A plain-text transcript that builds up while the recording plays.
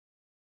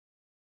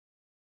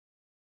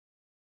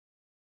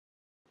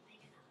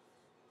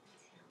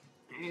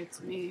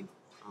it's me.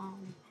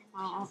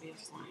 Well,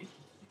 obviously.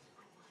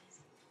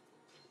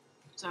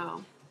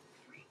 So,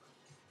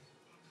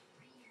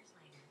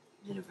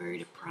 did a very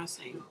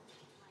depressing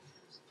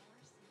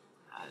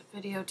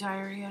video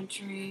diary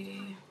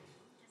entry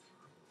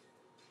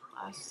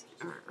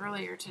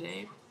earlier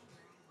today,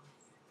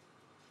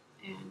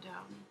 and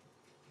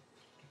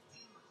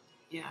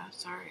yeah,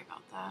 sorry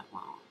about that.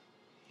 Well,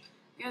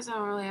 I guess I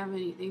don't really have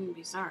anything to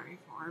be sorry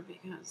for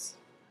because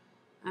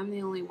I'm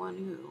the only one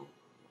who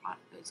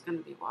is going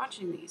to be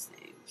watching these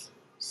things.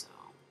 So,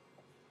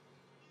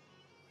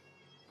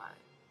 but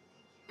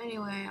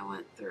anyway, I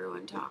went through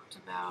and talked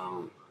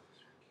about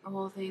the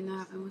whole thing that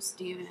happened with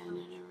Steven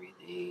and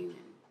everything,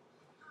 and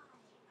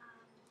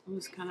I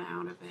was kind of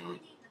out of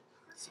it.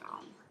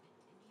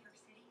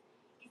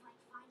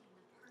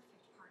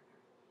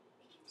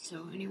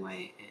 So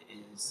anyway,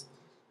 it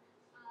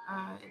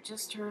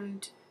just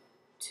turned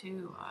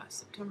to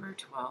September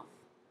 12th,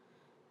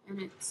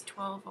 and it's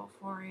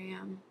 12:04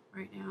 a.m.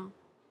 right now.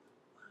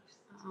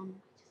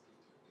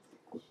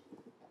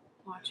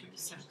 Watching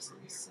Sex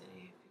in the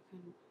City, if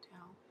you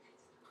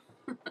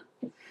couldn't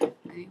tell.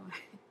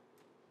 Anyway,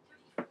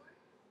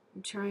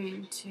 I'm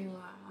trying to,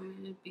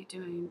 I'm going to be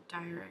doing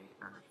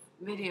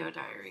video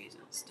diaries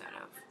instead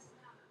of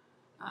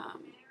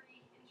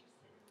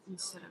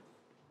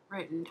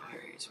written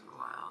diaries for a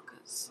while,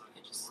 because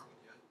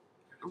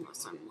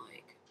unless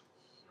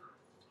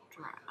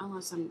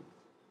I'm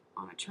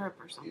on a trip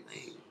or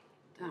something,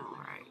 then I'll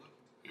write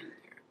in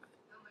there.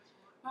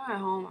 But when I'm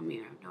at home, I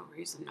have no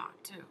reason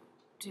not to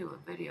do a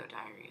video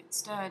diary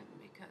instead,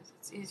 because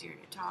it's easier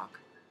to talk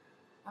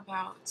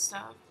about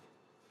stuff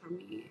for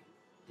me,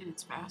 and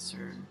it's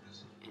faster,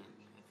 and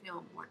I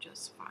feel more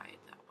justified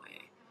that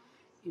way.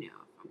 If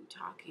I'm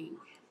talking.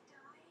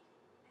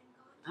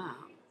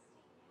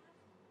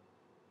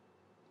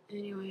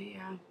 Anyway,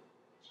 yeah.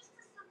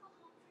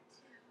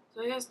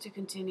 So I guess to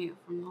continue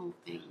from the whole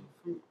thing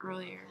from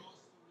earlier,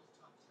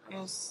 I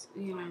guess,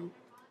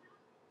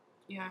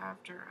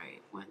 after I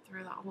went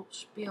through that whole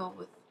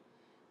spiel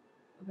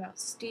about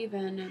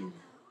Steven and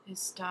his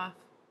stuff,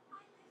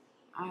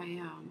 I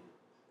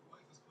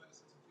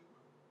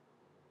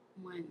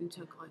went and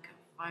took like a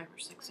 5 or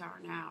 6 hour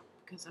nap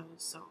because I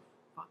was so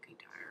fucking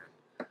tired.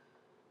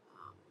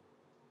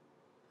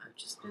 I've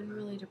just been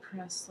really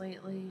depressed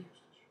lately.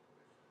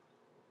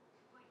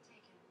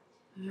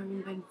 I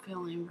haven't been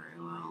feeling very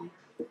well.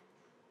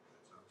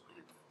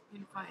 I've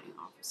been fighting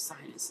off a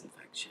sinus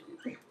infection,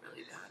 a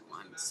really bad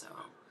one, so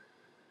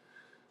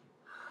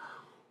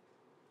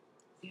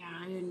yeah,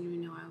 I didn't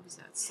even know I was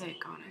that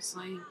sick,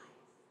 honestly.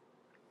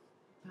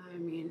 But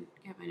given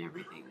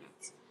everything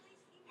that's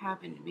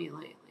happened to me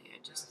lately, I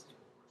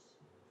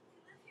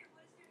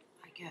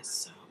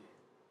guess,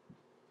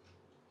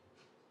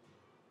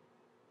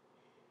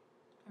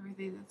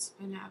 everything that's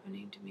been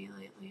happening to me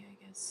lately, I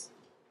guess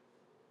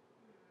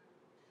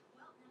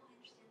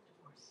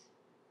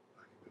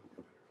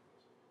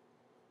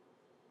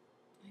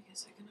I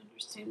can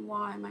understand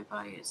why my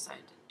body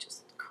decided to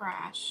just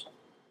crash.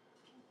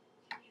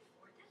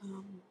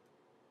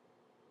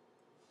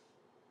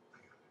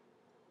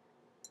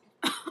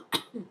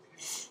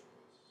 It's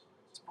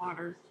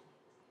water.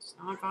 It's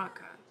not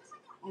vodka.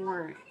 Don't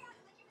worry.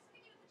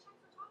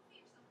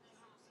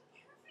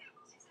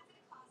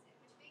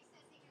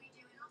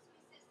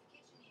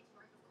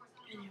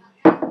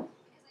 Anyway, I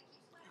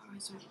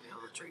always want to be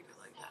able to drink it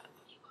like that.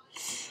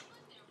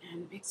 And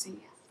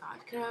mixing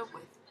vodka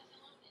with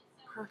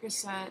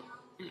Percocet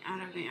and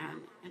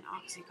Ativan and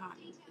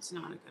Oxycontin is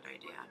not a good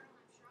idea.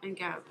 And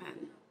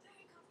Gabapentin.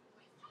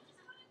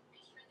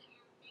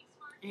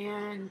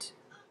 And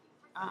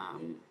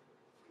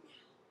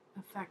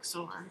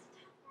Effexor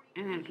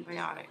and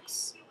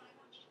antibiotics.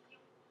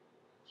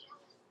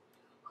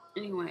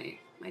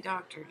 Anyway, my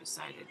doctor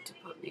decided to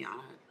put me on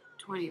a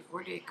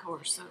 24-day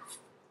course of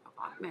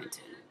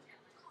Augmentin,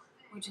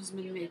 which has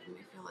been making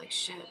me feel like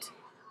shit.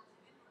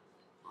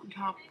 On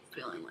top of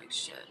feeling like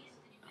shit.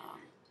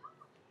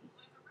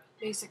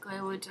 Basically,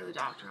 I went to the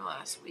doctor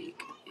last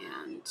week,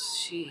 and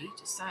she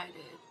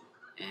decided,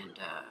 and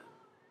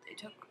they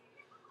took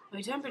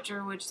my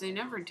temperature, which they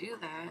never do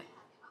that,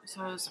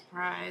 so I was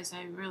surprised.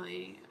 I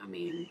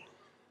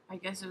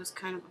guess it was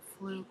kind of a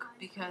fluke,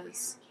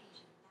 because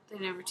they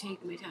never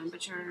take my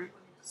temperature,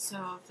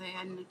 so if they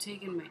hadn't have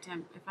taken if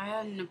I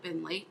hadn't have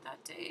been late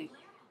that day,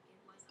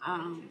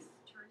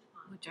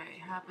 which I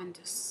happened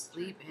to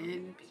sleep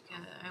in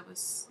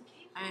because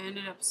I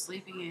ended up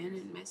sleeping in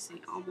and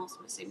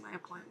almost missing my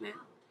appointment.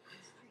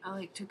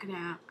 I took a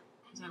nap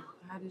because I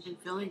hadn't been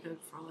feeling good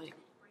for a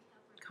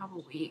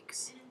couple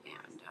weeks,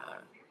 and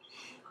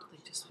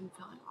just been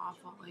feeling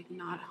awful,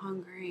 not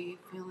hungry,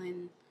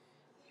 feeling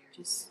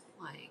just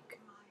my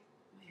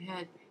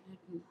head had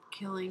been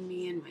killing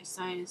me, and my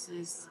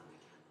sinuses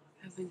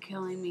have been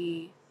killing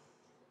me.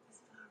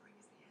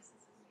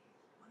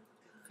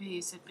 My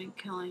face had been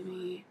killing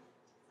me.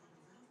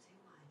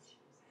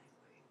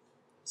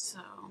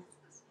 So,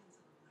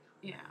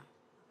 yeah,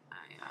 I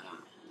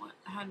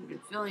hadn't been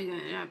feeling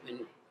good, and I'd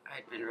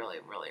been really,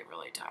 really,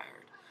 really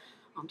tired.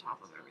 on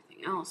top of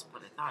everything else,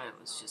 but I thought it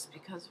was just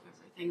because of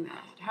everything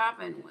that had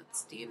happened with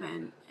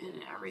Steven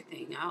and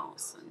everything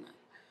else.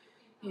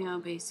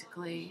 And,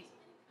 basically,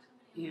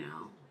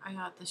 I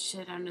got the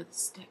shit under the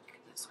stick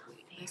this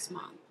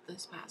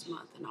past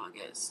month in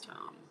August.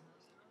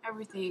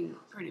 Everything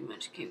pretty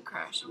much came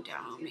crashing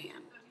down on me,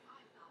 and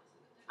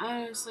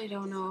I honestly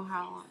don't know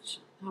how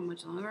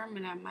much longer I'm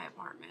gonna have my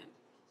apartment,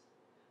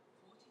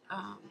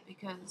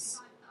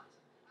 because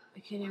I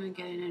can't even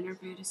get an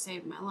interview to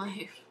save my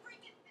life.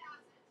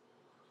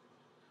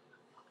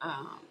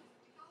 Um,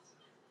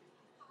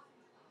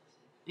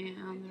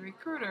 and the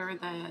recruiter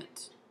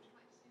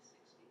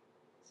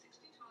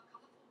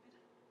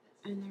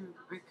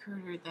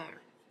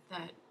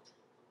that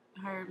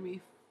hired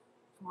me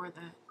for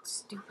that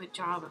stupid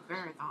job at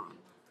Verathon,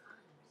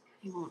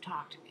 he won't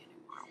talk to me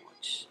anymore.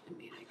 Which, I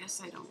mean, I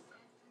guess I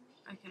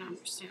can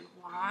understand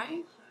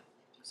why,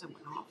 because I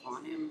went off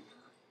on him,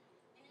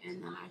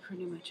 and then I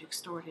pretty much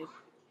extorted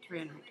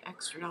 $300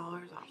 extra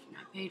off of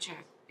my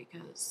paycheck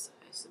because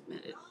I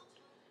submitted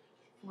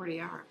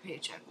 40-hour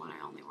paycheck when I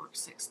only worked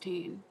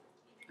 16,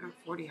 or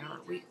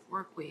 40-hour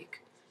work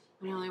week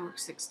when I only worked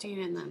 16,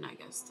 and then I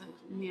guess the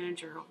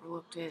manager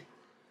overlooked it.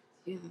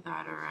 Either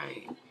that or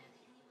I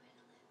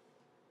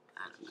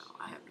don't know.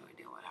 I have no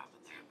idea what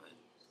happened there, but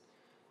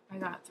I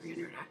got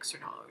 $300 extra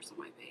on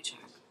my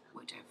paycheck,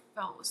 which I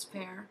felt was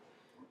fair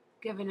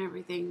given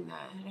everything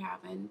that had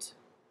happened.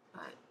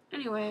 But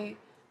anyway,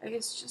 I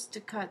guess just to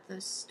cut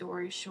this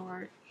story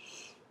short,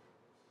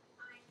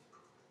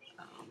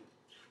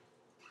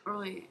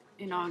 early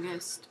in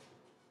August,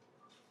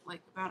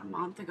 like about a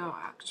month ago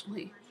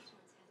actually,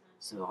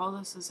 so all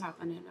this has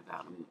happened in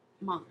about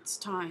a month's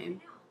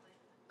time.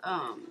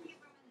 About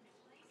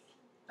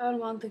a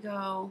month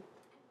ago,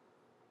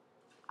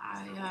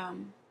 I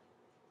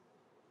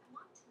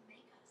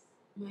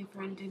my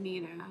friend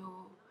Anita,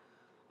 who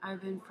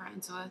I've been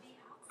friends with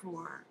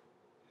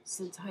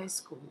since high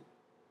school,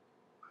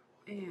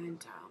 and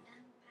I'm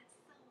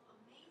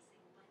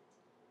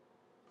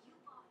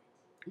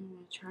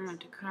gonna try not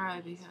to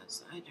cry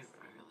because I really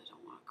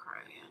don't want to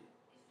cry again.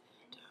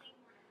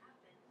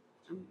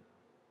 And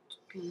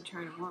I'm gonna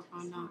try to work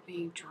on not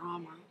being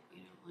drama,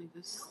 like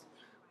this.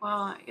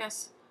 Well, I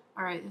guess,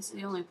 alright, this is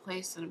the only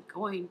place that I'm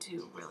going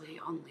to really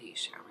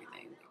unleash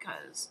everything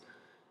because,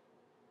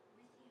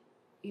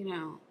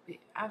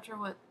 after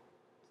what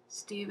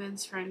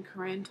Steven's friend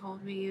Corinne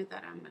told me,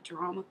 that I'm a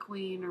drama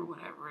queen or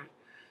whatever,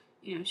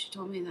 she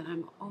told me that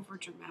I'm over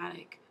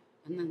dramatic,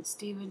 and then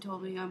Steven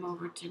told me I'm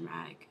over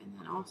dramatic, and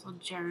then also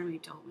Jeremy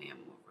told me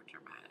I'm over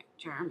dramatic.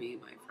 Jeremy,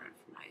 my friend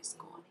from high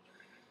school,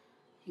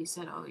 he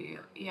said, "Oh,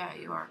 yeah,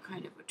 you are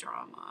kind of a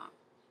drama,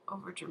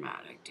 over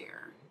dramatic,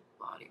 dear."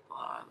 Blah blah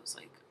blah. I was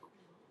like,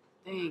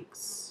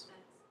 thanks.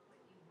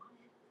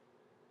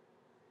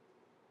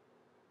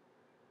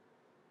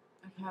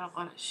 I've had a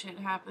lot of shit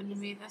happen to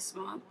me this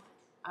month.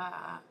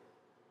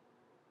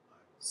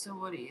 So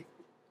what do you?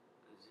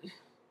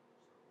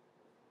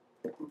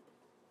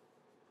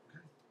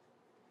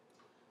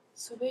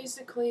 So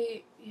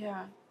basically,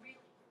 yeah.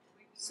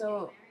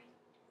 So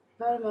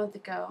about a month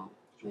ago,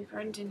 my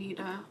friend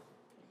Anita,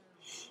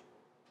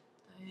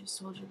 that I just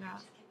told you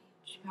about,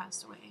 she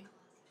passed away.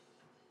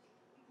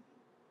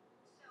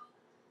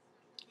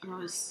 I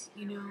was,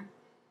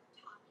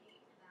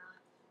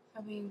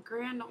 having a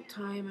grand old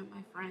time at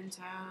my friend's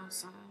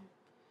house,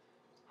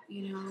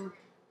 doing,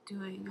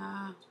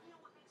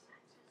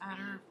 at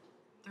her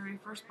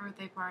 31st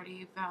birthday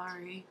party,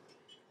 Valerie,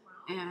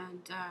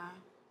 and I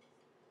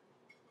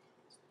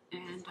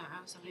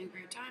was having a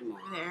great time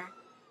over there,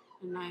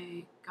 and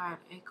I got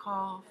a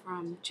call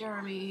from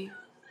Jeremy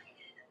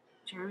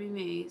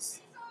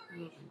Mays,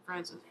 who I've been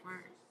friends with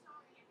for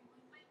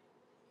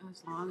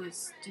as long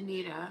as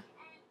Danita,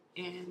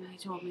 and he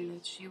told me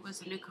that she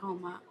was in a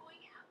coma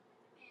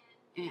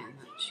and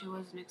that she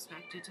wasn't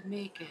expected to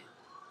make it.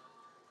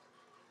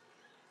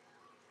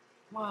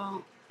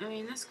 Well, I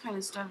mean, this kind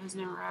of stuff has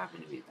never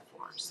happened to me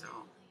before,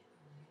 so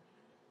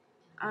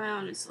I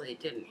honestly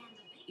didn't,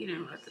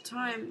 at the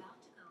time,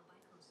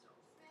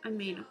 I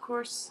mean, of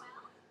course,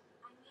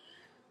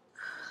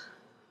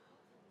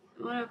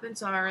 I went up and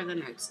saw her the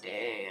next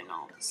day and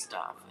all this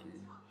stuff,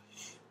 and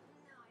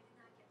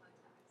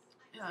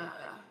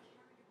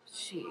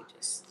she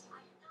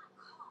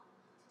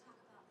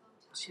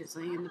was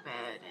laying in the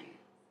bed and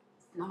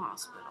in the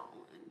hospital,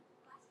 and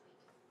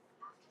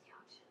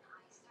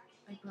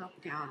I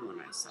broke down when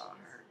I saw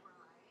her.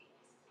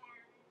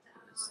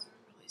 It was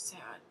really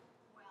sad.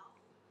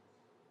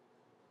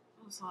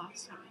 It was the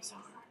last time I saw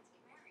her.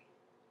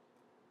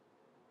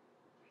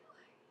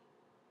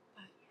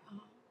 But,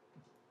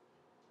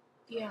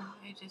 yeah,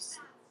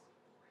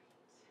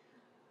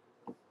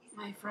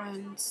 my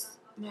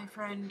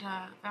friend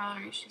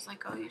Valerie, she's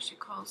like, "Oh, you should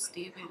call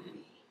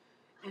Steven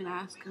and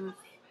ask him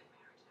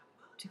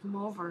to come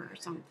over or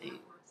something.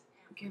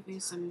 Give me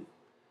some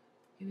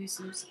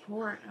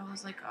support." I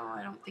was like, "Oh,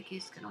 I don't think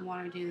he's gonna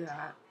want to do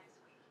that."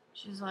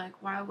 She's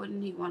like, "Why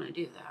wouldn't he want to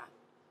do that?"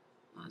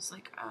 I was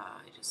like,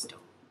 I just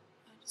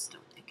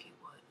don't think he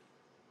would."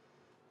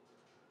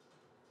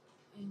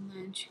 And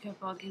then she kept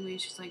bugging me.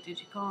 She's like, "Did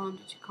you call him?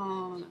 Did you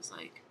call him?" And I was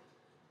like,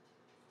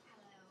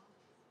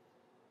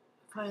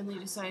 finally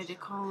decided to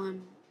call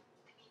him,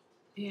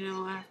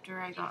 after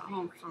I got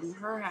home from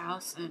her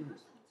house. And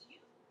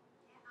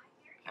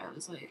I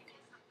was like,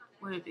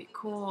 would it be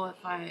cool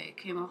if I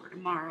came over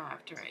tomorrow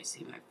after I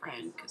see my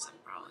friend? Because I'm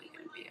probably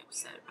going to be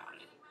upset about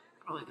it.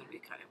 Probably going to be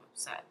kind of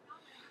upset.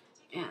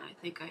 And I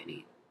think I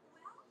need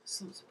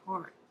some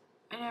support.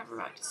 I never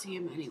got to see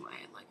him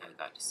anyway. Like, I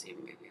got to see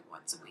him maybe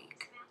once a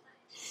week.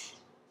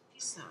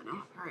 So,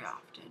 not very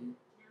often.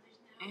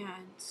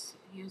 And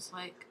he was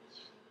like,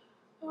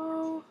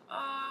 "Oh,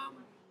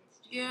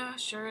 yeah,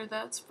 sure,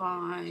 that's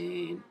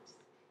fine.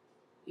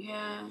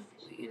 Yeah,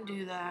 we can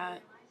do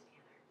that."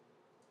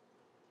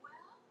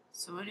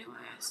 So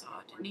anyway, I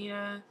saw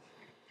Danita,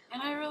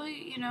 and I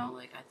really,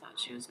 I thought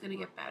she was gonna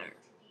get better.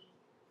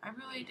 I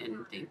really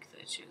didn't think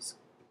that she was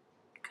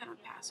gonna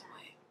pass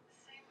away,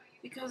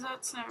 because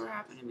that's never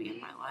happened to me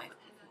in my life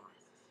before.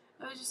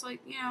 I was just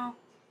like,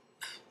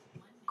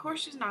 of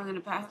course she's not gonna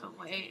pass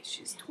away.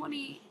 She's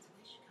 20,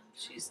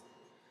 she's,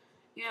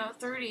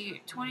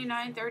 30,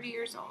 29, 30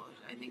 years old.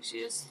 I think she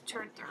just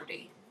turned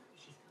 30,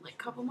 like a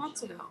couple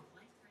months ago,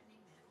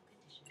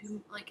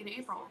 like in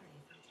April.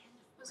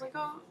 I was like,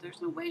 oh,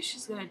 there's no way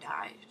she's gonna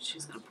die.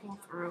 She's gonna pull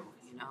through,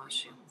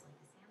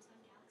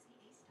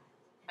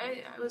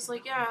 I was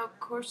like, yeah, of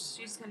course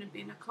she's gonna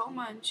be in a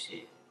coma and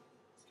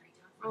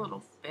for a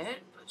little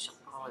bit, but she'll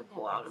probably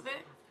pull out of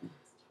it.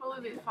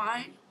 Probably be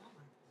fine.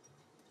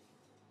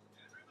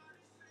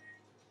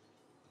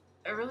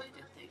 I really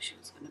did think she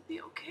was gonna be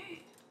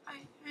okay.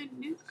 I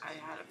knew I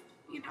had a,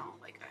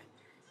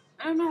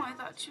 I don't know. I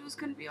thought she was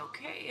gonna be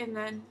okay, and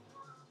then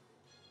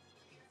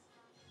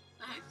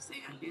the next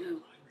thing I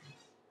knew,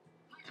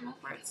 I'm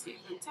over at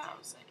Steven's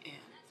house,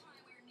 and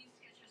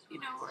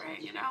we're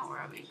hanging out, we're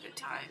having a good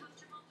time.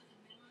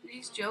 And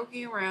he's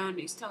joking around.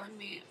 He's telling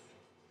me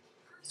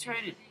he's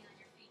trying to,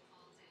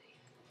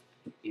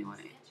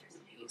 anyway,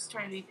 he's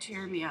trying to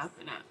cheer me up,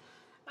 and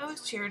I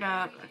was cheered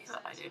up.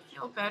 I did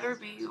feel better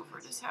being over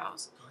at his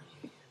house.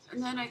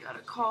 And then I got a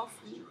call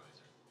from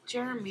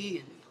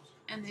Jeremy,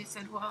 and they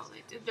said, well,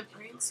 they did the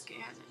brain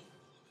scan,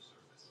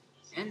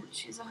 and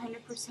she's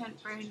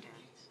 100% brain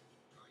dead.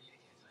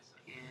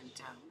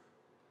 And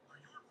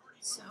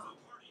so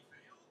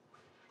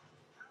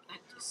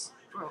that just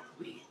broke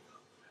me.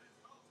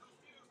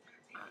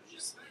 I was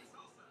just like,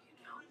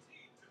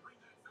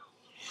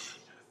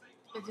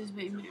 it just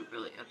made me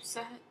really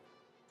upset.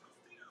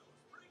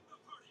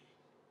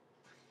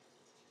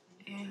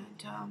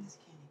 And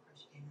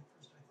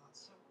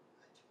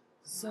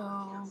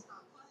so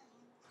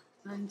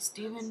then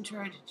Steven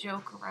tried to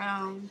joke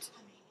around.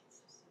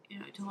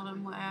 I told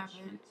him what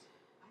happened.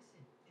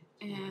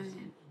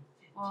 And,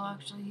 well,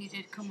 actually, he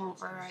did come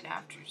over right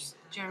after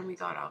Jeremy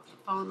got off the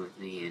phone with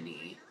me, and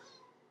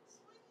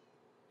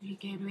he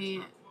gave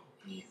me,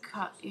 he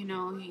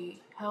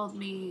held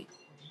me,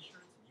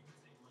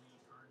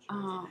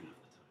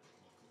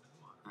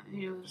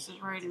 he was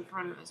right in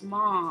front of his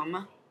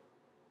mom,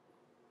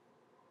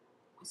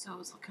 so it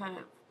was kind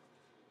of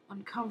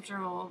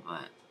uncomfortable,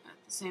 but at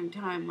the same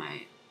time,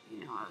 I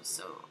was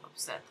so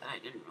upset that I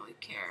didn't really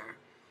care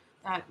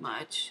that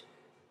much.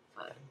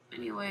 But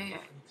anyway,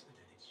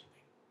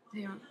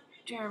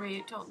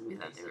 Jeremy told me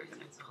that they were going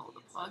to pull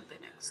the plug the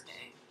next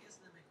day,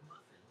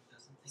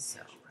 so,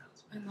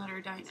 and let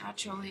her die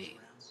naturally.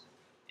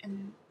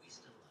 And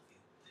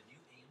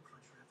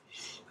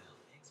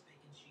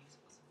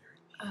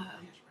I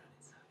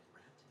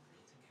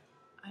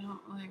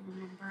don't really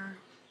remember.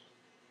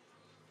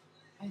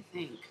 I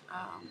think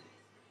I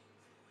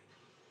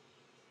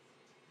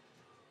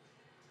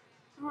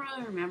don't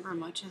really remember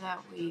much of that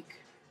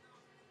week,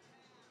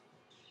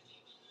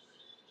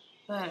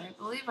 but I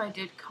believe I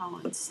did call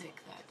in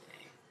sick that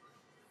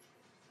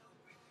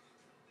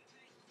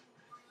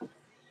day.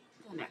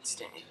 The next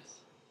day,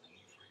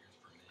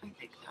 I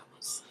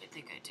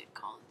think I did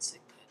call in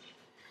sick that day.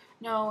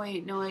 No,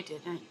 wait, no, I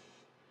didn't.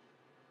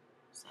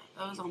 So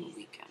that was on the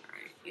weekend,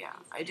 right? Yeah,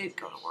 I did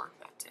go to work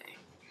that day.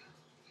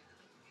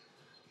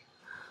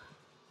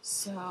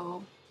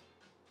 So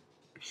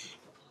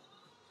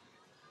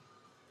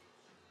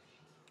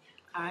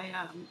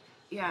I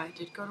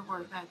did go to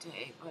work that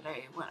day, but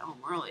I went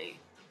home early.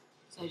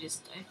 So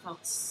I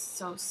felt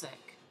so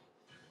sick.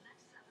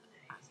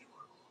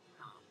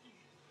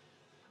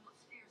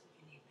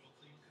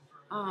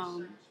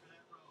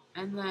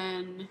 And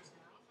then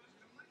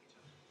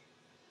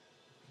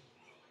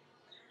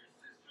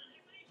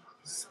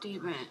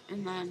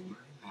and then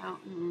I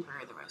don't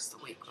remember, the rest of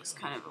the week was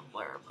kind of a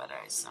blur, but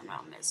I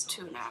somehow missed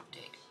 2.5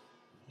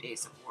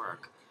 days of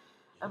work.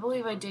 I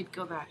believe I did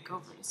go back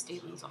over to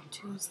Stevens on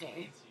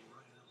Tuesday,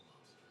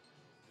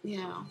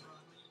 and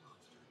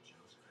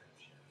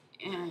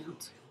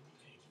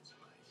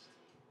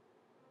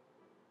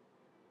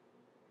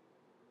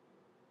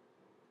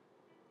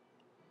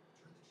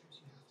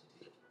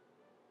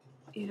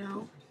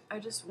I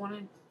just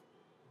wanted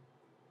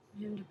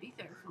him to be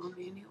there for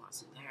me, and he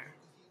wasn't there.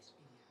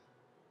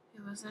 He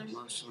wasn't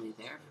emotionally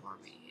there for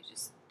me. He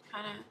just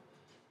kind of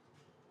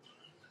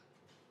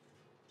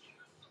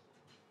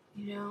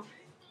you know,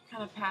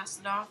 kind of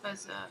passed it off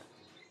as a,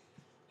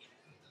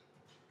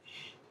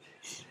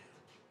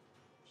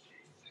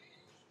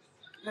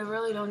 I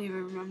really don't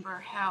even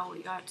remember how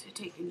we got to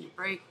taking the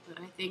break, but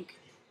I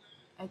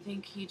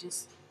think he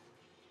just,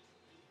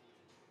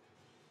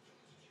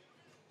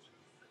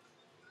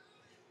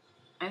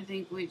 I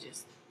think we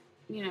just,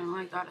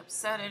 I got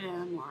upset at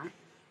him or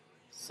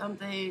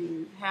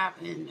something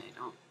happened. I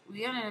don't,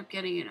 we ended up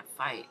getting in a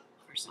fight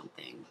for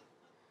something.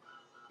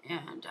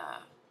 And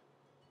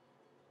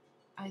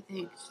I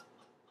think,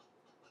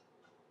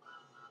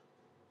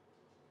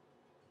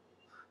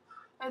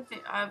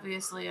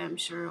 obviously, I'm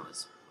sure it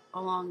was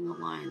along the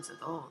lines of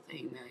the whole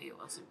thing that he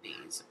wasn't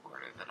being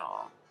supportive at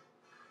all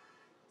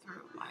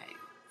through my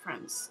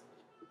friend's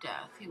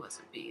death. He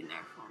wasn't being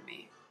there for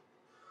me.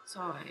 So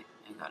I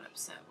got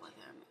upset with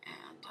him,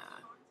 and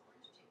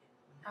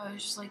I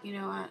was just like, you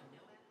know what?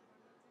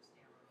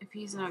 If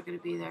he's not going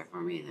to be there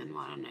for me, then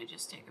why don't I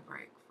just take a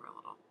break for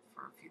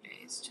a few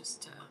days,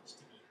 just to,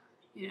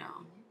 you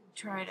know,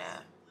 try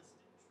to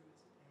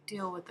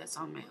deal with this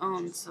on my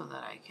own, so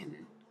that I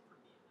can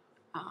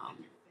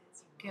um,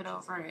 get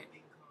over it,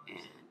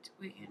 and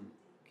we can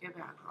get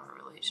back to our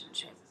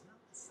relationship.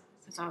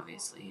 Because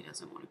obviously he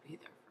doesn't want to be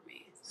there for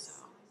me.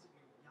 So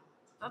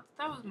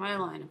that was my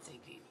line of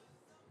thinking.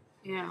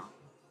 You know,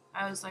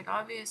 I was like,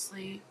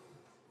 obviously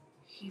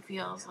he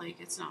feels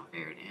like it's not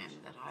fair to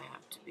him that I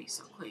have to be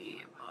so clingy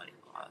and body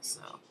law.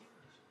 So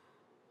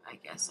I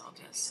guess I'll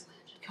just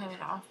cut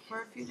it off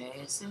for a few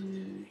days,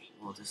 and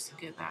we'll just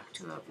get back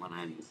to it when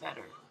I'm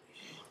better.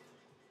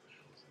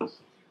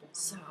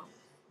 So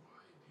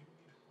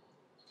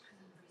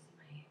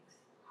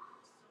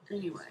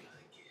anyway,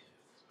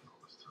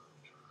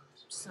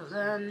 so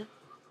then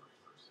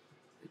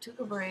we took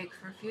a break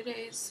for a few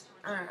days.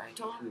 Or I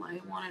told him I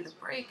wanted a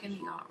break, and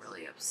he got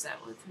really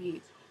upset with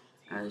me.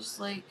 I was just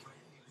like,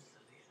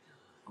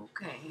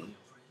 okay.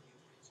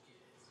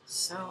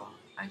 So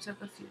I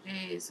took a few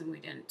days and we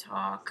didn't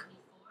talk.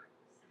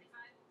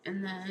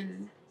 And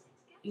then,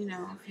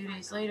 a few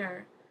days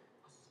later,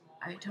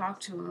 I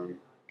talked to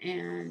him,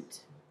 and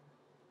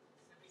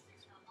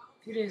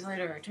a few days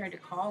later, I tried to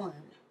call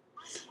him,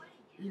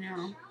 you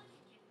know,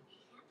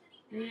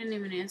 and he didn't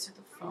even answer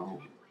the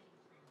phone.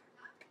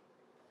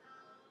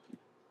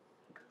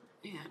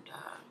 And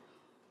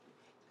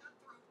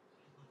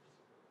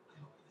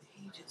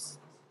he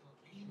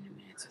didn't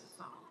even answer the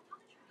phone.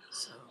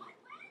 So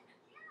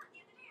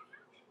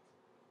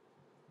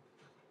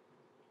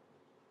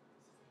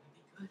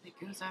I think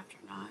it was after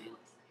 9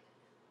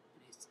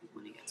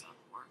 when he gets off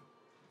work.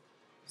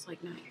 It's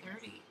like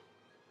 9:30.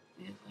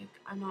 Like,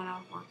 I'm not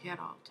off work yet.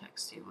 I'll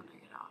text you when I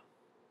get off.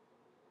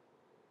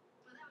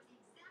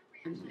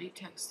 And then he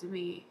texted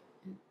me,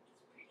 and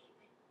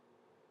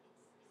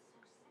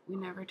we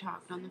never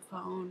talked on the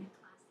phone.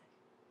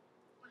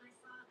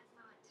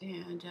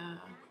 And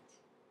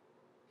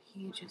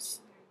he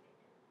just,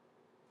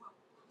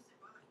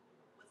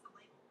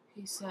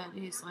 he said,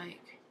 he's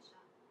like,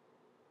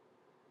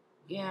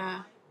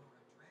 yeah.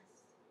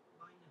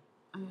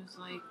 I was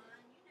like,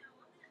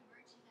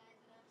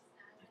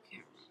 I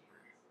can't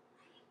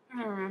remember. I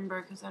don't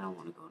remember because I don't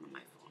want to go to my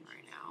phone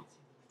right now.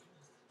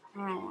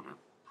 I don't want to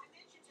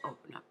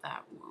open up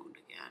that wound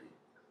again.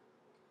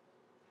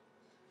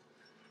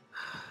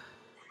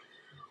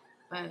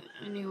 But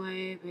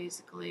anyway,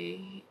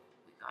 basically,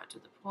 we got to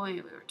the point,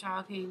 we were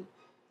talking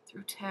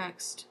through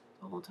text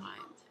the whole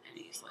time, and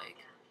he's like,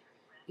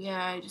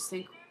 yeah,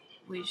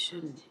 we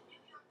shouldn't,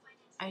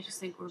 I just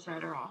think we're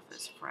better off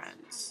as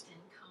friends.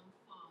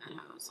 And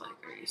I was like,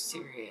 are you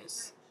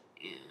serious?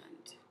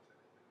 And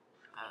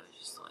I was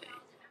just like,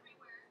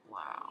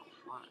 wow,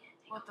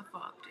 what the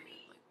fuck, dude?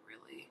 Like,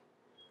 really?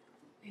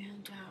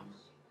 And,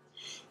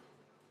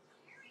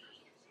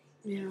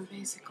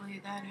 basically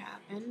that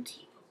happened.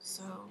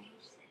 So,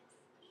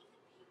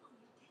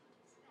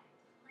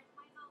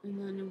 and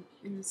then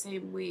in the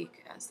same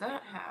week as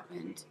that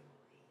happened,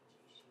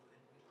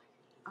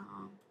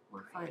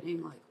 we're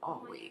fighting like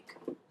all week.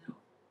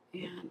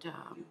 And,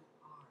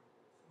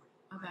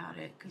 about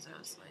it, because I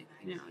was like,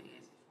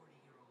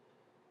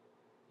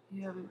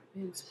 you haven't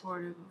been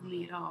supportive of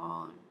me at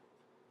all, and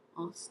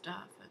all this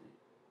stuff,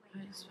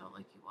 and I just felt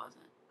like he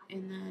wasn't.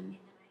 And then,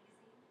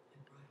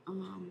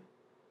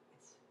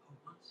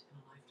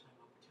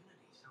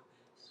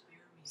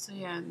 so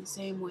yeah, in the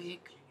same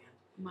week,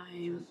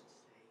 my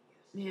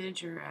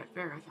manager at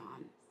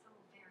Verathon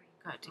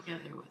got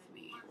together with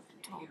me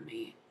and told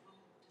me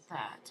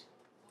that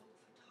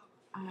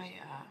I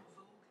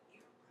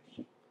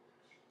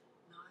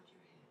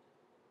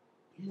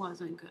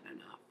wasn't good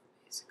enough,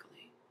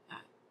 basically.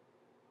 That,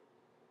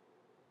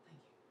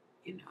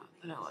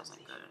 that I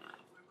wasn't good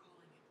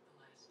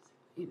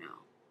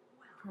enough.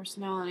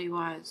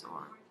 Personality-wise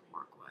or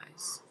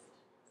work-wise.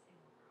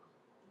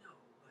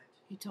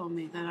 He told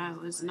me that I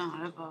was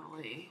not a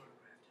bubbly,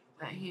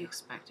 that he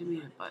expected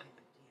me to, but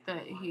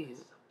that he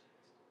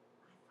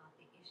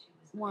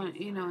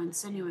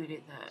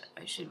insinuated that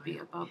I should be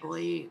a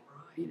bubbly,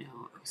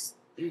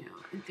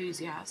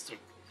 enthusiastic,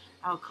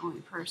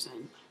 outgoing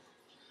person.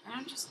 And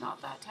I'm just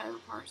not that type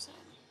of person.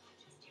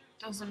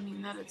 Doesn't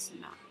mean that it's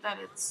not, that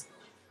it's,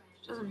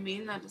 doesn't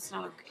mean that it's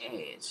not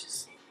okay. It's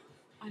just,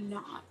 I'm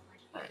not.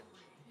 But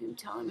him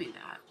telling me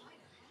that,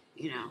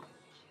 you know,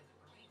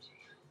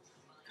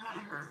 kind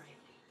of hurt.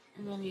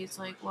 And then he's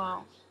like,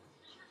 well,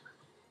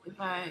 if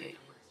I,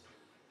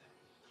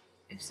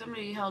 if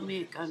somebody held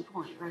me at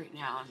gunpoint right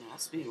now and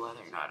asked me whether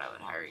or not I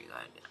would hire you,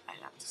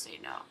 I'd have to say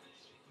no.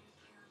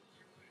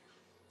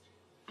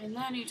 And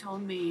then he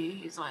told me,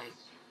 he's like,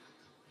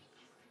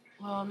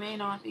 well, it may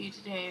not be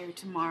today or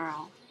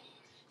tomorrow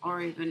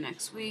or even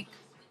next week,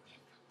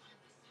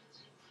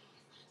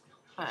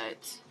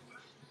 but,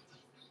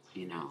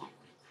 you know,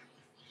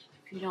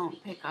 if you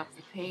don't pick up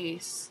the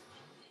pace,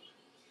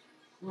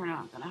 we're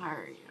not going to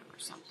hire you or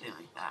something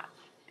like that.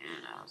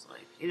 And I was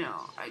like, you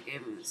know, I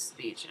gave him this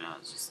speech and I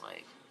was just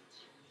like,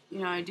 you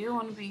know, I do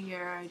want to be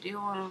here. I do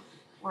want to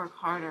work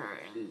harder.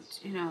 And,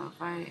 you know,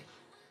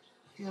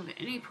 if you have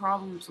any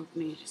problems with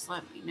me, just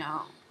let me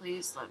know.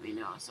 Please let me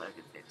know so I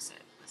can fix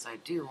it. Because I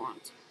do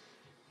want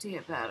to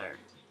get better.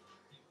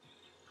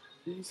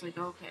 And he's like,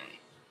 okay.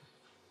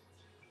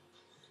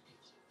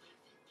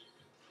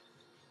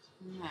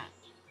 And that.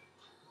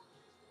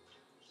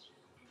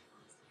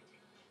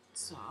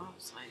 So I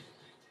was like,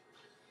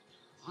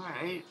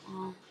 alright,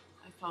 well,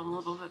 I felt a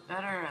little bit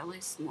better, at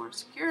least more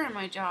secure in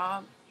my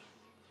job.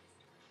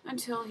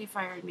 Until he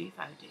fired me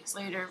 5 days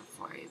later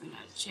before I even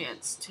had a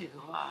chance to,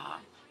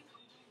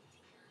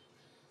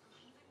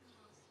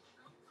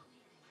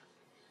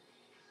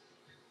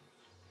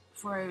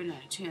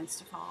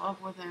 follow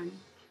up with him,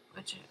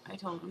 which I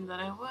told him that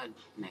I would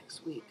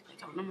next week. I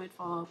told him I'd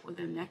follow up with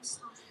him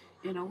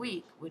in a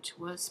week, which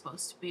was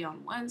supposed to be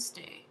on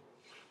Wednesday.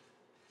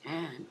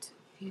 And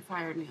he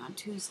fired me on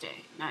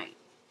Tuesday night.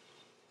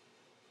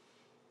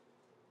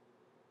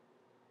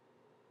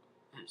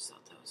 I just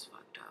thought that was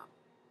fucked up.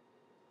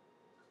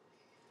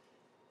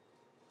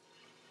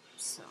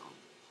 So,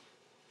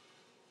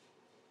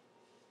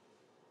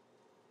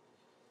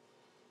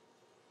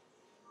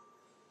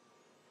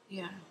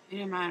 yeah,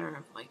 in a matter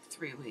of like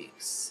 3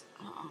 weeks,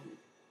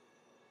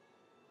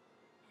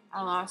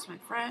 I lost my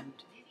friend.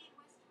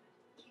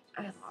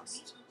 I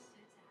lost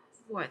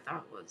who I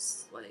thought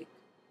was like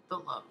the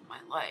love of my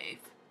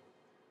life.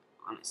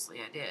 Honestly,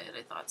 I did.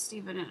 I thought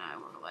Steven and I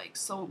were like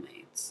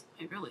soulmates.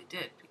 I really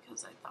did,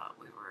 because I thought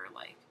we were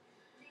like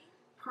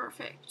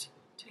perfect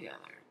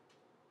together.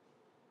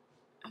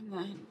 And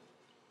then,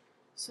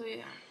 so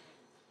yeah,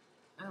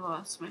 I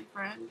lost my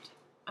friend.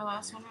 I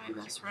lost one of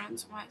my best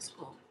friends from high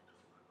school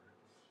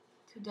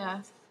to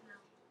death.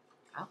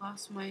 I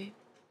lost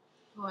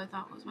who I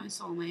thought was my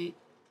soulmate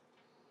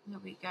the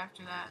week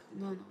after that.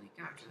 And then the week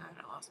after that,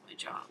 I lost my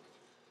job.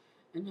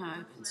 And now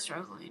I've been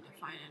struggling to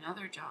find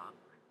another job.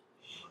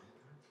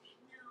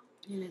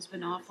 And it's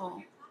been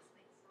awful.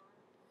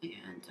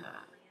 And,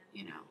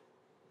 you know,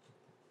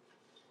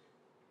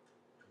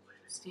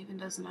 Steven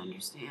doesn't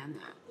understand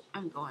that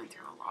I'm going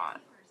through a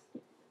lot.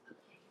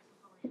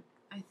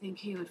 I think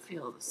he would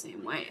feel the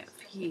same way if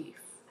he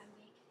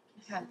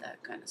had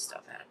that kind of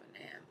stuff happen to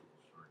him.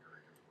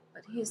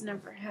 But he's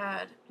never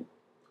had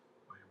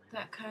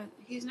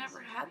he's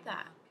never had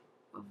that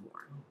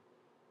before.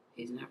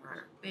 He's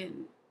never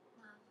been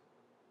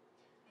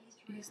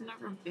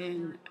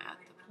at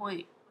the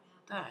point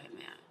that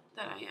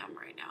I am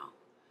right now.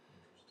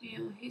 You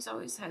know, he's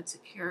always had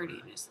security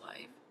in his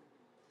life.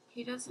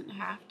 He doesn't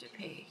have to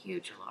pay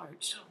huge,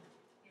 large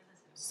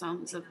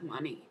sums of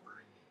money.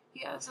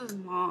 He has his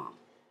mom,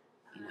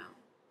 you know.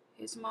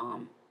 His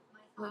mom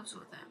lives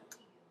with him.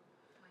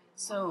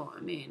 So, I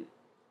mean,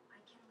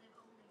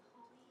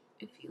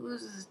 if he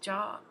loses his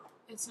job,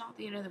 it's not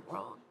the end of the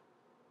world.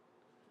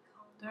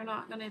 They're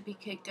not going to be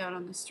kicked out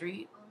on the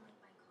street.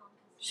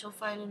 She'll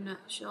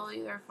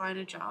either find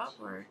a job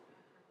or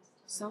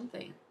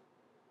something.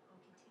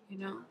 You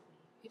know,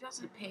 he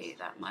doesn't pay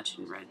that much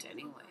in rent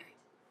anyway.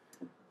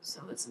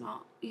 So it's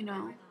not, you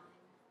know,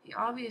 he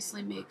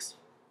obviously makes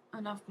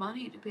enough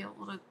money to be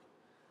able to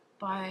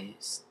buy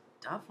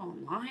stuff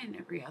online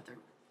every other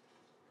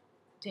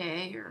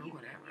day or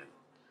whatever.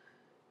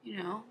 You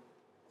know?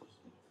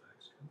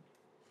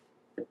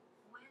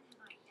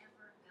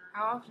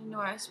 How often do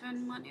I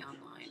spend money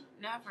online?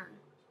 Never.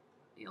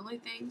 The only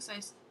things I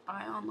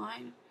buy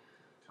online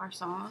are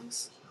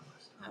songs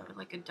that are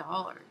like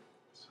 $1.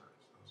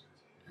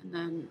 And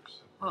then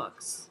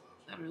books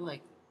that are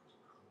like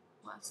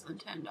less than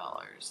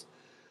 $10.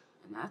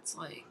 And that's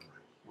like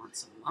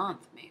once a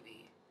month,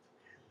 maybe.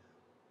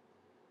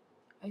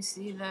 I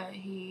see that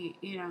he,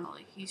 you know,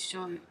 like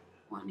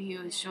when he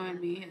was showing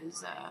me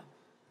his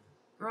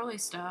girly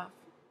stuff,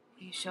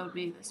 he showed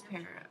me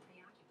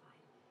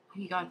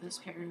he got this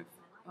pair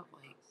of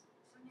like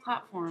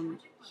platform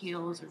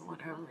heels or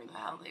whatever the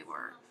hell they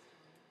were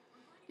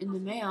in the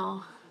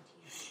mail.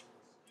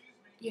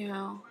 You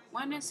know,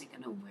 when is he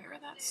gonna wear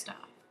that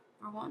stuff?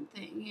 For one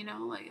thing, you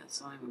know, like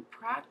it's not even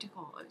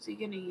practical. Is he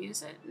gonna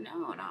use it?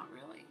 No, not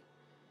really.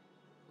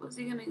 Was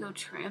he gonna go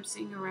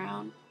traipsing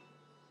around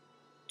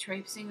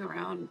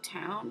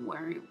town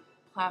wearing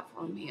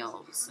platform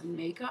heels and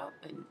makeup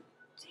and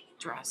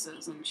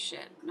dresses and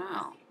shit.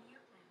 No.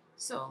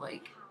 So,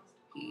 like,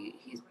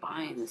 he's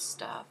buying this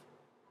stuff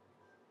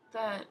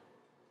that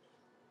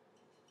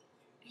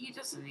he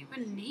doesn't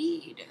even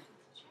need.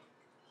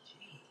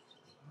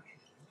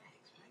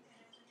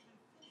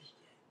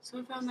 So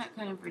I found that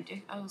kind of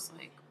ridiculous. I was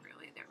like,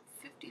 really? They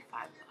were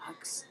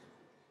 $55?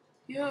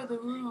 Yeah, they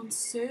were on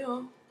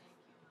sale.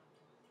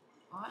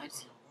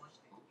 What?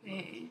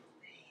 Okay.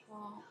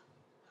 Well,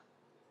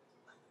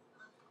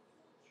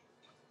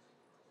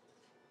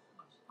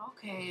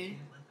 okay.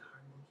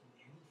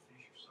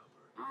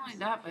 Not only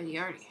that, but he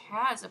already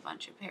has a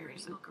bunch of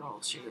pairs of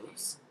girl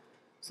shoes.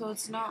 So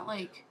it's not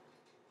like,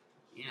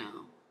 you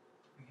know,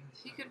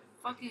 he could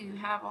fucking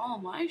have all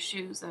my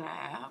shoes that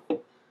I have.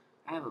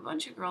 I have a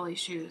bunch of girly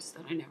shoes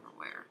that I never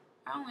wear.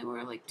 I only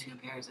wear like 2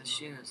 pairs of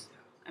shoes.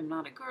 I'm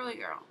not a girly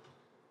girl.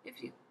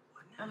 If you,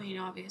 I mean,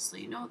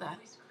 obviously you know that.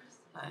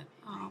 But,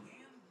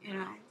 you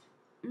know,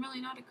 I'm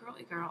really not a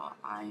girly girl.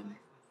 I'm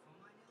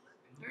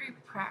very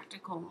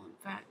practical. In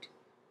fact,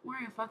 I'm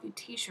wearing a fucking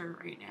t-shirt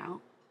right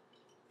now.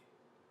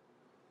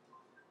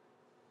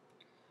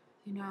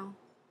 You know,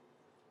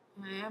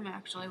 I am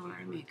actually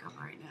wearing makeup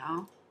right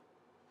now.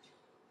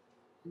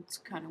 It's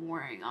kind of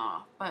wearing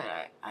off, but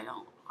I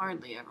don't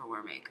hardly ever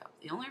wear makeup.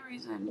 The only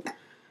reason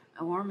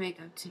I wore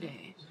makeup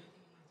today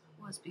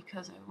was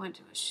because I went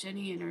to a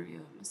shitty interview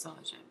at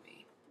Massage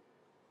Envy.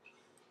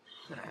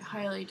 But I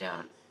highly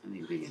doubt I'm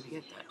even going to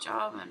get that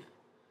job, and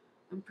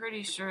I'm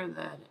pretty sure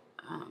that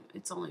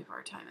it's only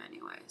part-time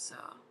anyway, so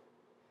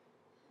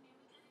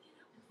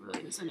it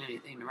really isn't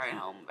anything to write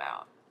home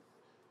about.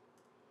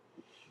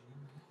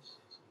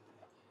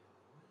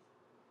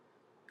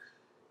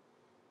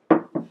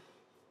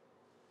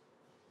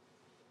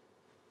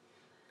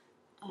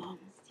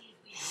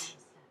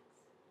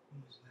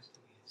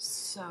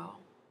 So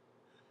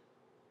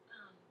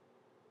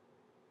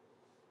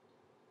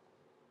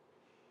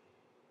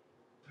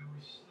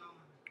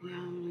yeah,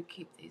 I'm gonna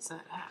keep these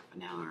at half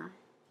an hour,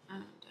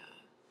 and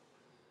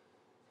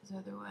because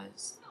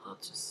otherwise they'll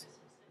just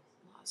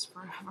last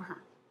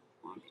forever.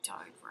 I won't be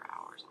talking for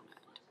hours on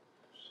end.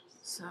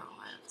 So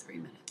I have 3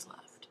 minutes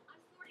left.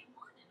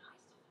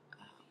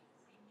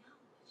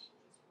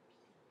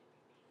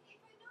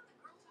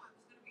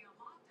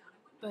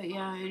 But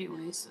yeah,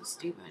 anyway, so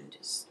Steven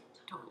just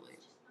totally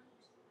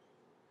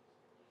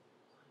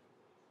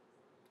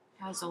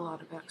has a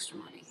lot of extra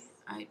money.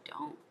 I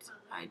don't.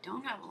 I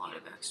don't have a lot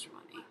of extra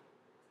money.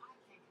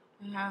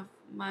 I have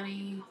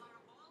money.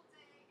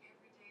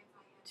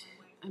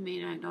 I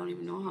mean, I don't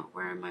even know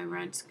where my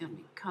rent's gonna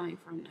be coming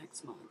from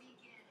next month.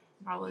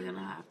 I'm probably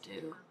gonna have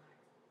to,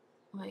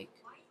 like,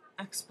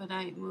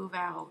 expedite move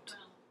out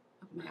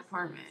of my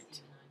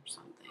apartment or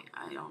something.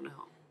 I don't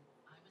know.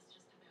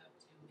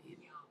 I mean,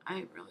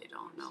 I really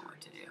don't know what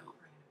to do.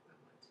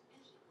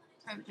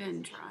 I've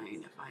been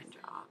trying to find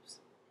jobs.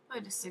 I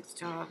applied to 6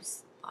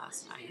 jobs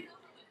last night.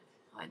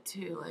 I applied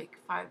to like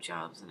 5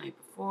 jobs the night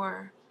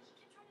before.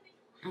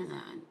 And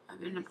then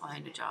I've been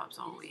applying to jobs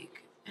all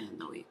week and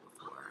the week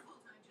before.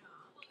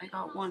 I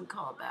got 1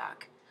 call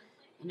back,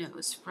 and it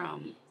was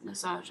from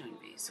Massage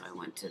Envy. So I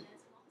went to,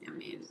 I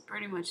mean,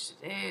 pretty much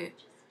today.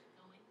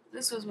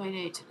 This was my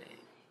day today.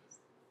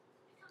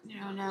 You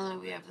know, now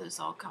that we have this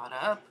all caught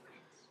up,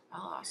 I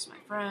lost my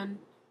friend,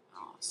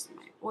 I lost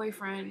my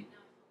boyfriend,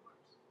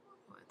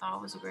 who I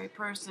thought was a great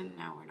person.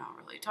 Now we're not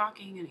really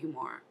talking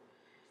anymore.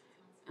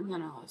 And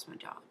then I lost my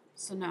job.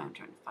 So now I'm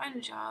trying to find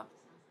a job.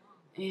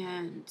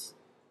 And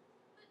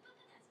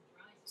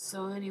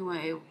so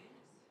anyway,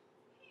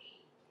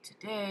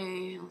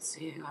 today, let's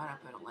see, I got up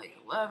at like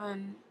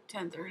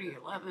 10:30,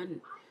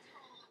 11.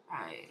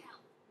 I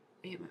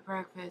ate my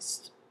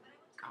breakfast,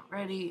 got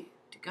ready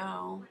to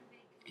go,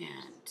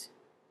 and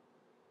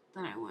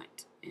then I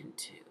went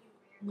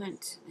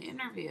to the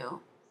interview,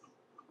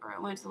 or I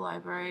went to the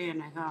library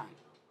and I got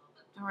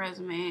the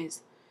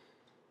resumes.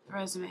 The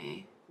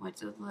resume, went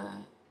to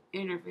the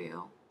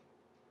interview,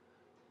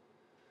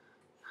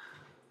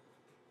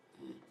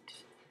 and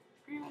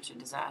pretty much a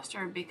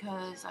disaster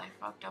because I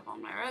fucked up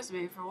on my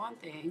resume for one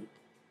thing.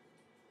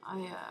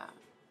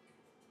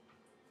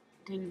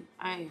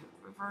 I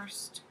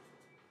reversed,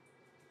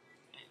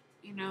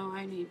 you know,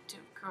 I need to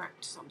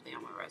correct something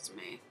on my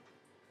resume.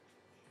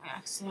 I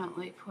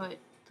accidentally put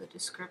the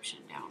description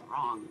down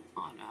wrong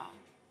on a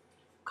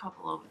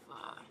couple of,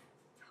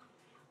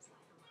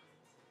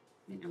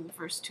 you know, the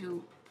first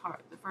two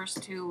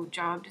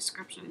job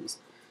descriptions.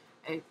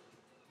 I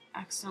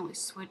accidentally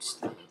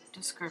switched the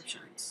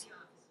descriptions.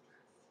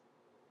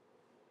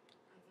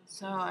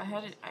 So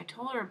I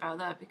told her about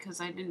that because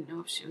I didn't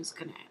know if she was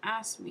gonna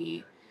ask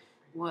me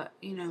what,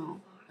 you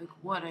know, like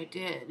what I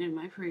did in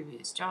my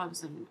previous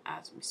jobs and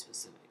ask me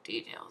specific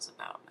details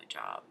about my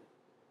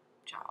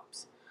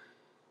jobs.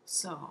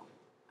 So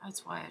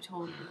that's why I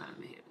told her that I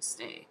made a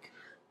mistake.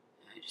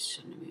 I just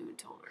shouldn't have even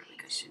told her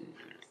because she didn't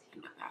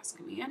end up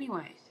asking me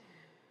anyway.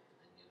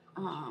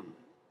 But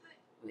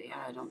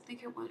yeah, I don't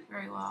think it went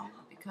very well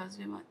because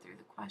we went through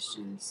the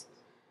questions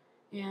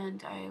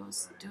and I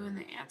was doing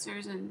the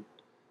answers and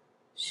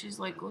she's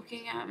like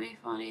looking at me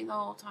funny the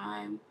whole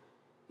time.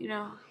 You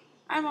know,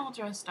 I'm all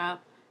dressed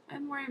up.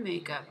 I'm wearing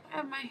makeup. I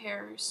have my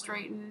hair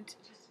straightened.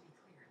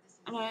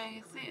 And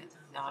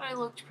thought I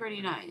looked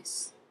pretty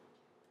nice.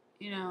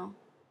 You know,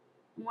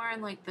 I'm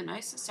wearing like the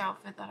nicest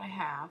outfit that I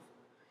have,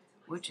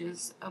 which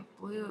is a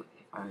blue,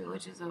 or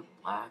which is a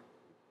black,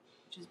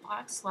 which is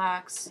black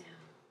slacks,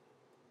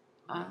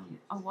 a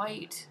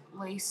white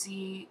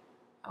lacy,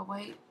 a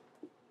white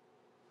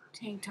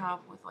tank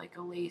top with like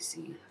a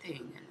lacy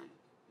thing in the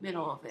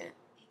middle of it,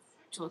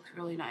 which looks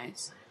really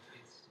nice.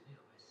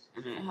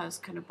 And it has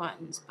kind of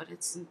buttons, but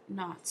it's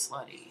not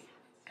slutty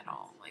at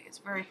all. Like it's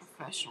very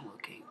professional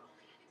looking.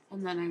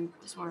 And then I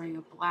was wearing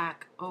a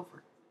black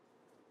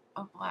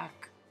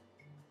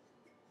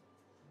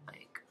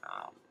like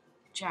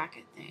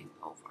jacket thing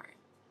over it.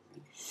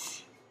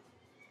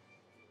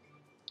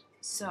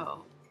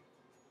 So,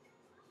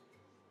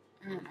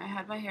 and I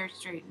had my hair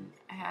straightened.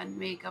 I had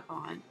makeup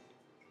on,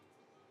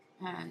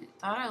 and I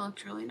thought I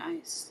looked really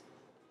nice.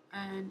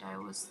 And I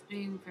was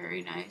being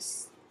very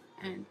nice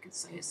and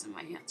concise in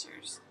my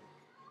answers.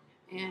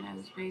 And I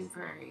was being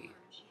very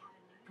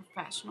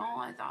professional,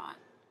 I thought.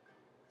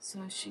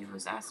 So she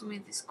was asking me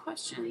these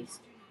questions,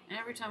 and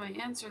every time I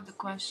answered the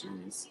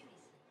questions,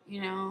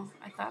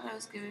 I thought I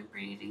was giving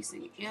pretty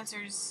decent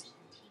answers,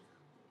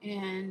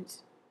 and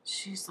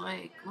she's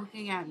like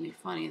looking at me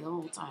funny the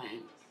whole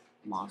time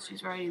while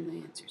she's writing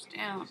the answers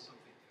down.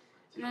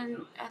 And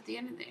then at the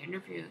end of the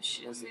interview,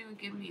 she doesn't even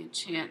give me a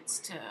chance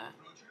to,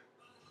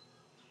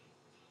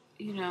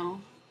 she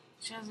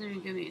doesn't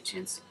even give me a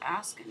chance to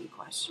ask any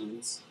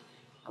questions.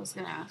 I was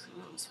going to ask if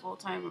it was full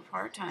time or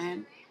part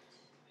time,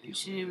 and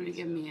she didn't even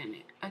give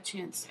me a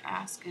chance to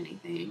ask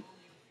anything.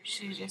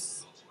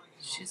 She's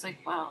like,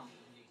 well,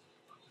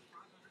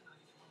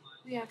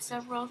 we have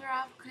several other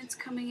applicants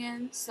coming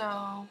in,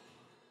 so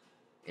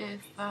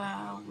if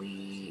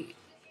we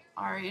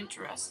are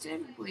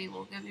interested, we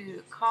will give you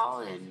a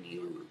call and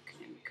you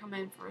can come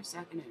in for a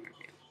second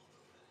interview.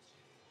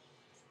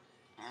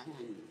 And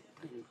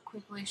then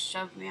quickly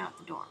shoved me out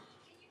the door.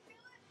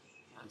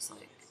 I was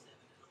like,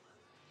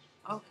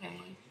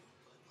 okay,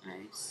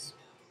 nice.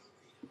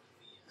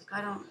 Like,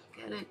 I don't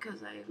get it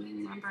because I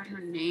remembered her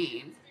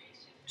name,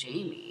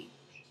 Jamie,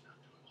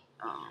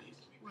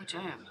 which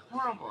I am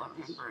horrible at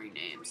remembering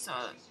names, so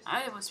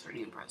I was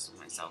pretty impressed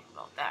with myself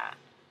about that.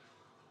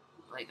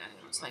 Like,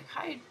 I was like,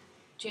 hi,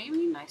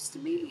 Jamie, nice to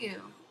meet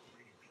you.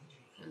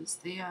 Because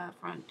the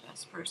front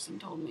desk person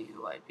told me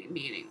who I'd be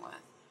meeting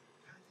with.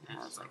 And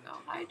I was like,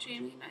 oh, hi,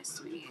 Jamie, nice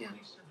to meet you.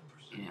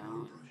 She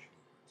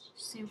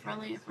seemed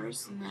friendly at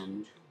first, and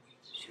then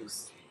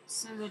as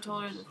soon as I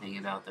told her the thing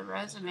about the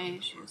resume,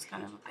 she was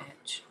kind of a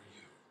bitch.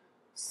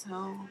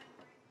 So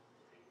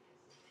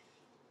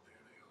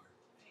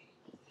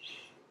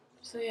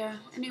yeah,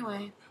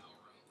 anyway,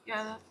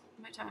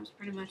 my time's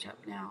pretty much up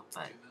now,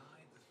 but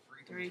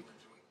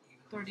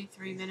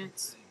 33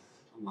 minutes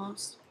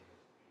almost.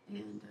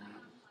 And,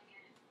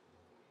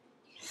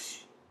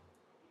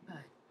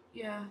 but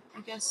yeah,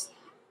 I guess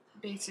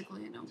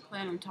basically I don't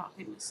plan on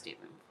talking to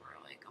Stephen for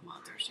like a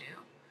month or two.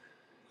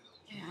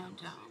 And,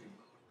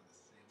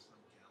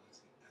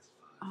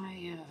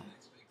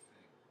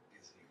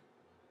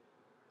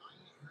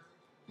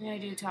 when I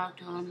do talk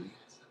to him,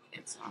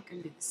 it's not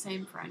going to be the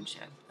same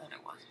friendship that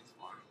it was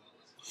before.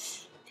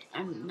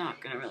 I'm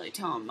not going to really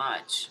tell him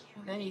much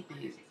of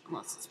anything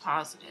unless it's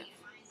positive,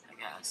 I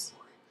guess.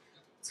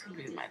 It's going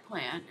to be my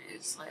plan,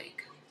 is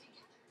like,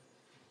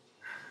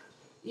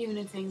 even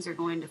if things are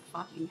going to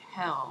fucking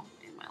hell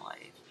in my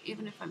life,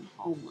 even if I'm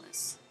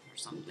homeless or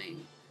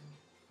something,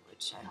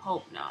 which I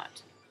hope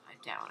not, I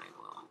doubt I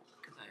will,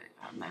 because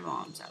I have my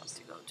mom's house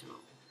to go to.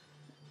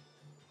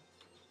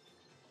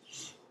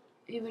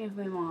 Even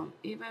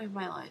if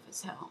my life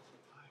is hell,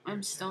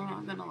 I'm still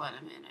not gonna let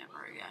him in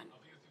ever again,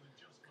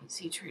 because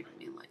he treated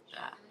me like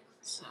that.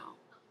 So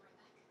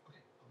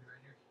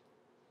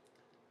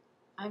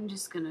I'm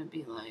just gonna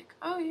be like,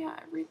 oh yeah,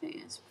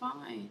 everything is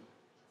fine.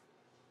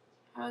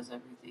 How's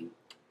everything?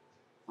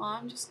 Well,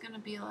 I'm just gonna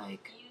be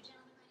like,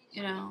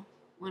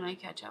 when I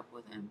catch up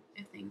with him,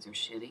 if things are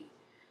shitty,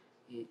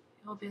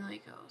 he'll be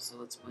like, oh, so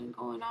what's been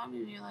going on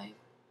in your life?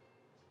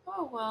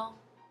 Oh, well,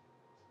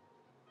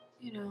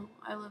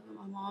 I live with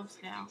my mom's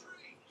now,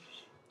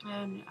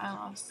 and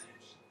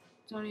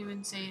don't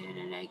even say it in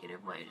a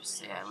negative way, just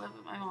say I live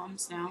with my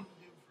mom's now.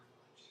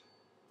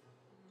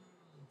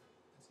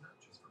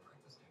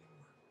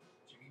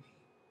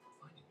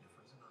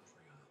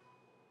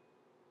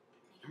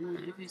 And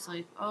then if he's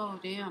like, oh,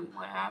 damn,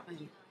 what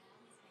happened?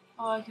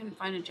 Oh, I couldn't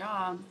find a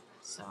job,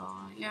 so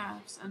yeah,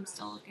 I'm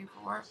still looking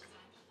for work.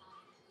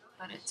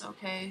 But it's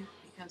okay,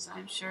 because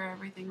I'm sure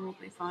everything will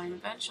be fine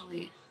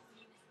eventually.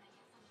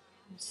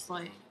 It's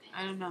like,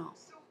 I don't know.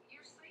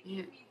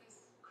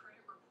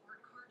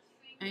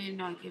 I am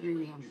not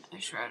giving him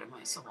a shred of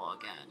my soul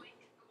again,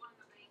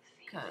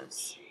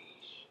 because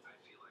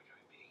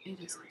he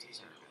doesn't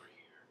deserve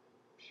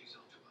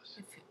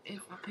it.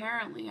 If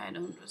apparently I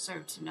don't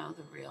deserve to know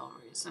the real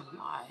reason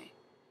why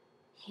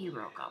he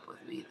broke up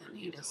with me, then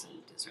he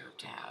doesn't deserve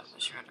to have a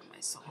shred of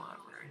my soul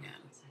ever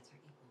again.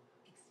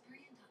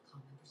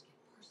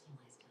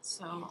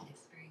 So,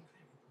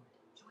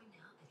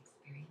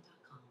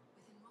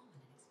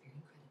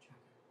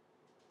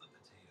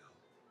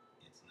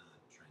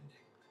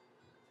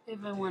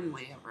 even when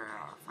we ever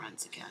are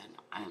friends again,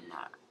 I'm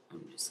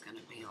just gonna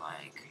be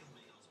like,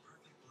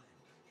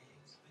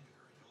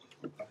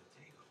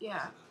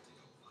 yeah,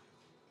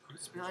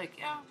 just be like,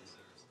 yeah,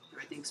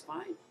 everything's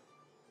fine,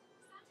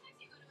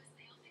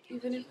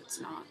 even if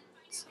it's not.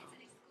 So,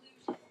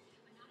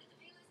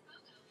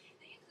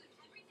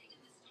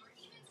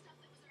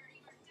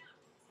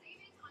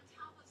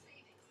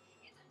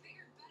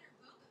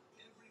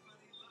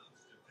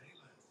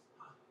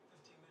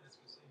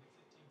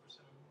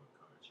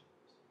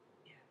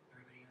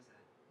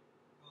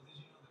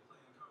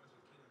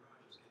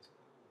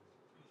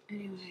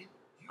 anyway,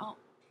 oh,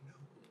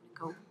 I'm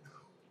gonna go.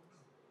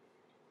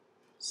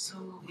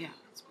 So, yeah,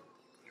 it's been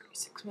like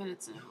 36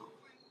 minutes now.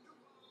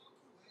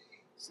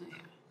 So, yeah,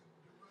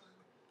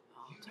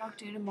 I'll talk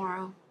to you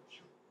tomorrow.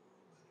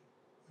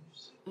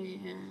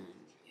 And,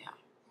 yeah,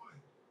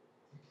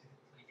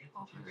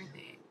 hope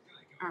everything,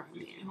 or I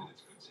mean,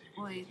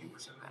 hopefully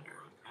things are better.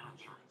 I don't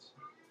know.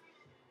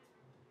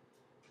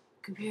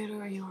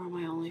 Computer, you are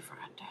my only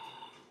friend.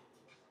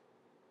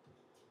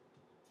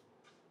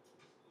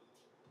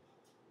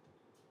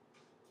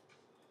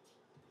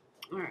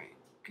 Alright,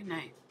 good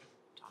night.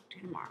 Talk to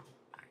you tomorrow.